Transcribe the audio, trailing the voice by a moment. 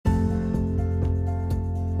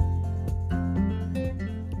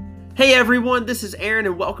Hey everyone, this is Aaron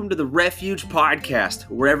and welcome to the Refuge Podcast.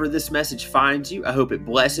 Wherever this message finds you, I hope it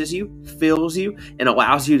blesses you, fills you, and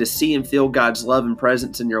allows you to see and feel God's love and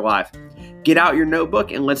presence in your life. Get out your notebook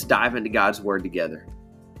and let's dive into God's Word together.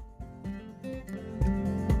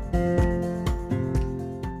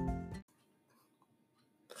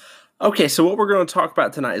 Okay, so what we're going to talk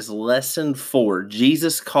about tonight is Lesson 4.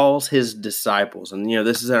 Jesus calls his disciples. And,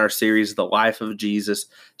 this is in our series, The Life of Jesus,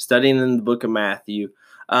 studying in the book of Matthew.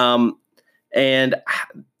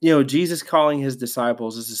 Jesus calling his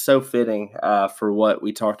disciples, this is so fitting for what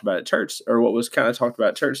we talked about at church, or what was kind of talked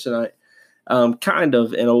about at church tonight, kind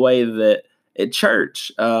of in a way that at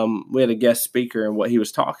church, we had a guest speaker, and what he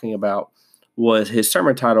was talking about was, his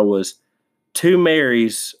sermon title was Two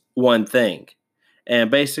Marys, One Thing. And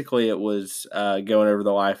basically it was going over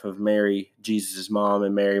the life of Mary, Jesus' mom,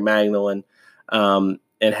 and Mary Magdalene, and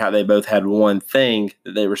how they both had one thing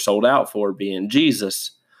that they were sold out for, being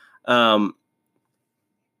Jesus.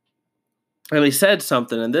 And he said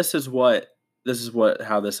something, and this is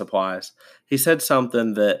how this applies. He said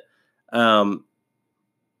something that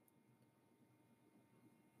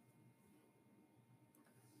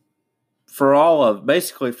for all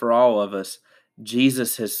of us,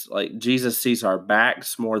 Jesus sees our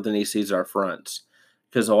backs more than he sees our fronts,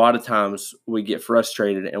 because a lot of times we get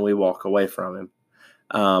frustrated and we walk away from him.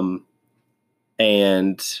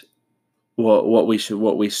 And what we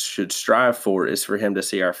should strive for is for him to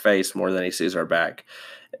see our face more than he sees our back,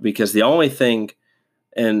 because the point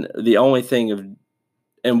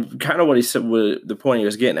he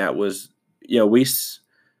was getting at was,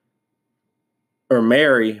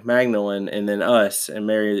 Mary Magdalene, and then us, and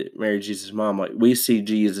Mary Jesus' mom, like, we see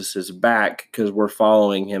Jesus's back because we're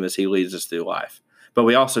following him as he leads us through life. But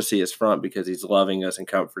we also see his front because he's loving us and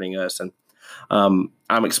comforting us. And I'm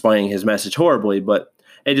explaining his message horribly, but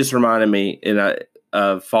it just reminded me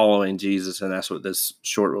of following Jesus, and that's what this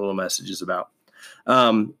short little message is about.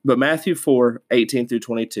 But Matthew 4:18 through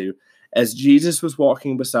 22, as Jesus was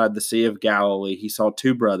walking beside the Sea of Galilee, he saw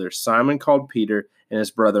two brothers, Simon called Peter and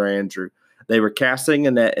his brother Andrew. They were casting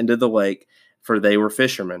a net into the lake, for they were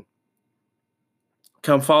fishermen.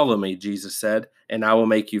 "Come follow me," Jesus said, "and I will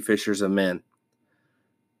make you fishers of men."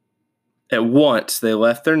 At once they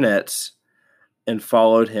left their nets and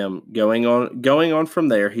followed him. Going on from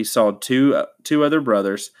there, he saw two other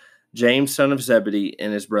brothers, James, son of Zebedee,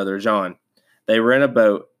 and his brother John. They were in a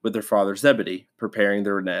boat with their father Zebedee, preparing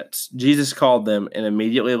their nets. Jesus called them, and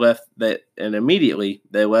immediately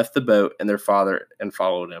they left the boat and their father and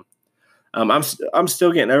followed him. I'm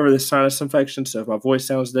still getting over this sinus infection, so if my voice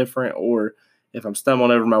sounds different or if I'm stumbling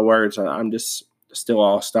over my words, I'm just still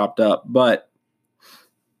all stopped up. But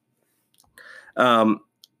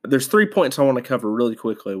there's 3 points I want to cover really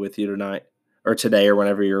quickly with you tonight, or today, or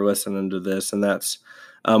whenever you're listening to this, and that's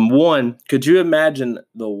one, could you imagine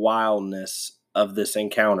the wildness of this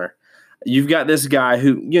encounter? You've got this guy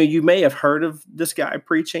who, you may have heard of this guy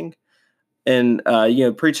preaching, and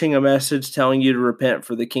preaching a message telling you to repent,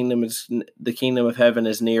 for the kingdom of heaven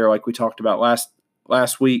is near, like we talked about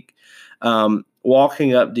last week.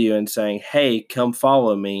 Walking up to you and saying, "Hey, come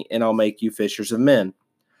follow me, and I'll make you fishers of men."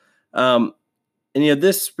 And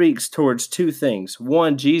this speaks towards two things.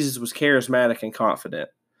 One, Jesus was charismatic and confident.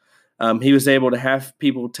 He was able to have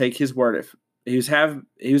people take his word. For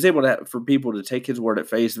people to take his word at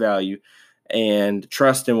face value and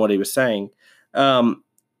trust in what he was saying.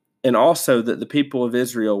 And also that the people of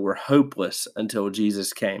Israel were hopeless until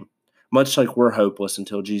Jesus came, much like we're hopeless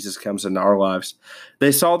until Jesus comes into our lives.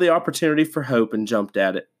 They saw the opportunity for hope and jumped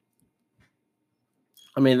at it.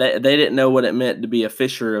 I mean, they didn't know what it meant to be a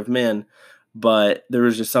fisher of men, but there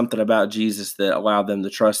was just something about Jesus that allowed them to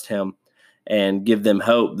trust him and give them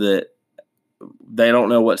hope that they don't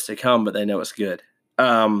know what's to come, but they know it's good.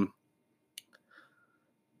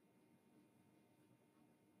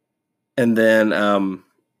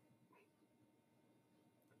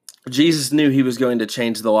 Jesus knew he was going to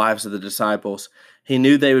change the lives of the disciples. He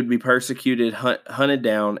knew they would be persecuted, hunted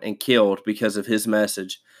down, and killed because of his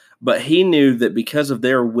message. But he knew that because of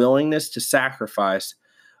their willingness to sacrifice,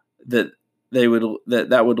 that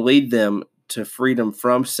would lead them to freedom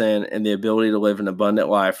from sin and the ability to live an abundant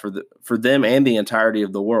life for them and the entirety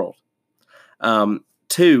of the world.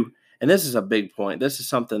 Two, and this is a big point. This is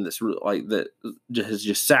something that's really, that has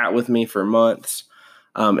just sat with me for months.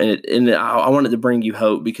 I wanted to bring you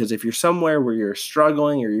hope, because if you're somewhere where you're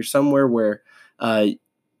struggling, or you're somewhere where, that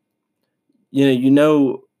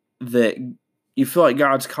you feel like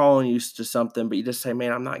God's calling you to something, but you just say,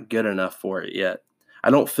 "Man, I'm not good enough for it yet. I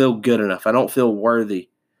don't feel good enough. I don't feel worthy."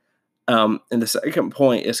 And the second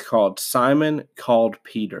point is called Simon called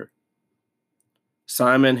Peter.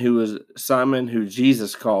 Simon who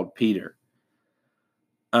Jesus called Peter.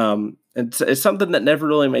 It's something that never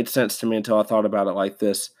really made sense to me until I thought about it like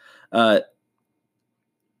this.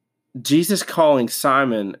 Jesus calling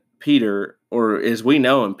Simon Peter, or as we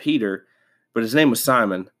know him, Peter, but his name was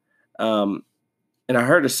Simon. And I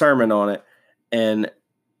heard a sermon on it, and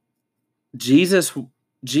Jesus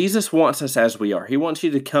wants us as we are. He wants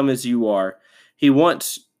you to come as you are. He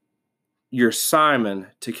wants your Simon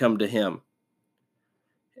to come to him.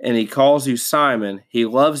 And he calls you Simon. He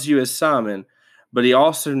loves you as Simon, but he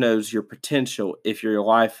also knows your potential if you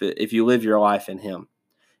live your life in him.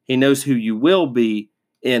 He knows who you will be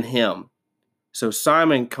in him. So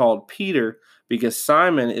Simon called Peter because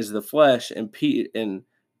Simon is the flesh and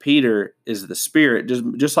Peter is the spirit,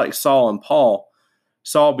 just like Saul and Paul.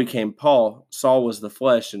 Saul became Paul. Saul was the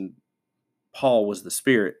flesh and Paul was the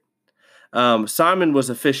spirit. Simon was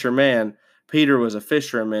a fisherman. Peter was a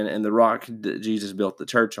fisherman, and the rock that Jesus built the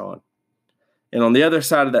church on. And on the other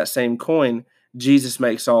side of that same coin, Jesus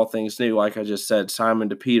makes all things new. Like I just said, Simon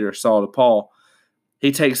to Peter, Saul to Paul.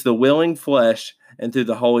 He takes the willing flesh and through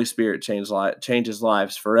the Holy Spirit changes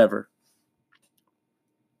lives forever.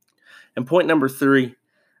 And point number 3,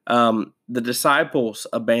 the disciples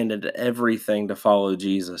abandoned everything to follow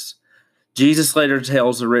Jesus. Jesus later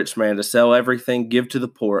tells the rich man to sell everything, give to the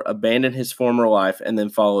poor, abandon his former life, and then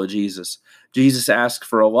follow Jesus. Jesus asked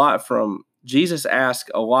a lot for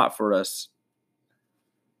us.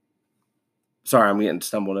 Sorry, I'm getting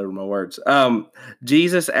stumbled over my words.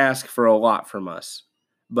 Jesus asked for a lot from us,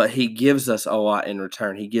 but he gives us a lot in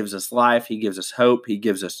return. He gives us life. He gives us hope. He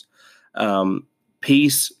gives us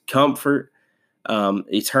peace, comfort,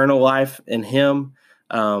 eternal life in him,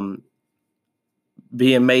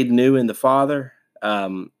 being made new in the Father.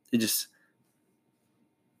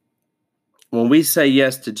 When we say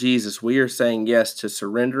yes to Jesus, we are saying yes to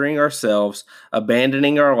surrendering ourselves,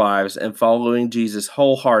 abandoning our lives, and following Jesus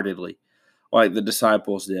wholeheartedly, like the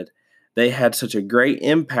disciples did. They had such a great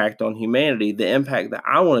impact on humanity, the impact that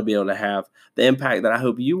I want to be able to have, the impact that I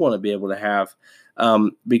hope you want to be able to have,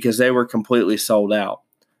 because they were completely sold out.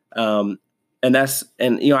 I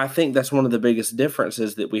think that's one of the biggest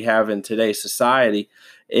differences that we have in today's society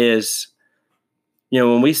is,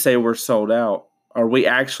 when we say we're sold out, are we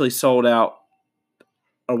actually sold out?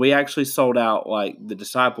 Are we actually sold out like the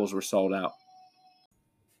disciples were sold out?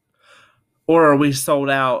 Or are we sold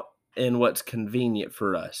out in what's convenient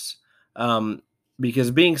for us?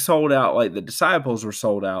 Because being sold out like the disciples were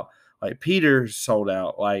sold out, like Peter sold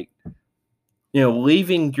out, like,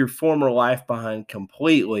 leaving your former life behind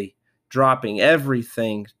completely, dropping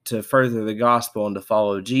everything to further the gospel and to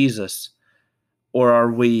follow Jesus? Or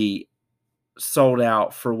are we sold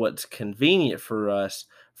out for what's convenient for us,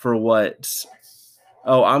 for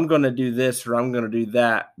I'm going to do this or I'm going to do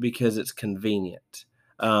that because it's convenient.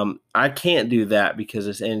 I can't do that because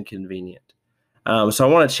it's inconvenient. So I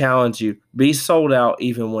want to challenge you, be sold out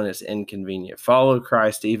even when it's inconvenient. Follow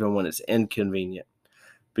Christ even when it's inconvenient.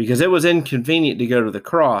 Because it was inconvenient to go to the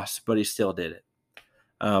cross, but he still did it.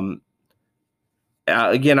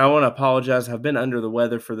 Again, I want to apologize. I've been under the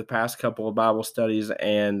weather for the past couple of Bible studies,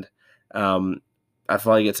 and I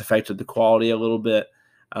feel like it's affected the quality a little bit.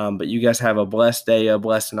 But you guys have a blessed day, a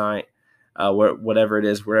blessed night, whatever it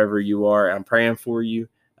is, wherever you are. I'm praying for you.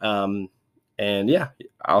 And yeah,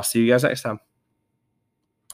 I'll see you guys next time.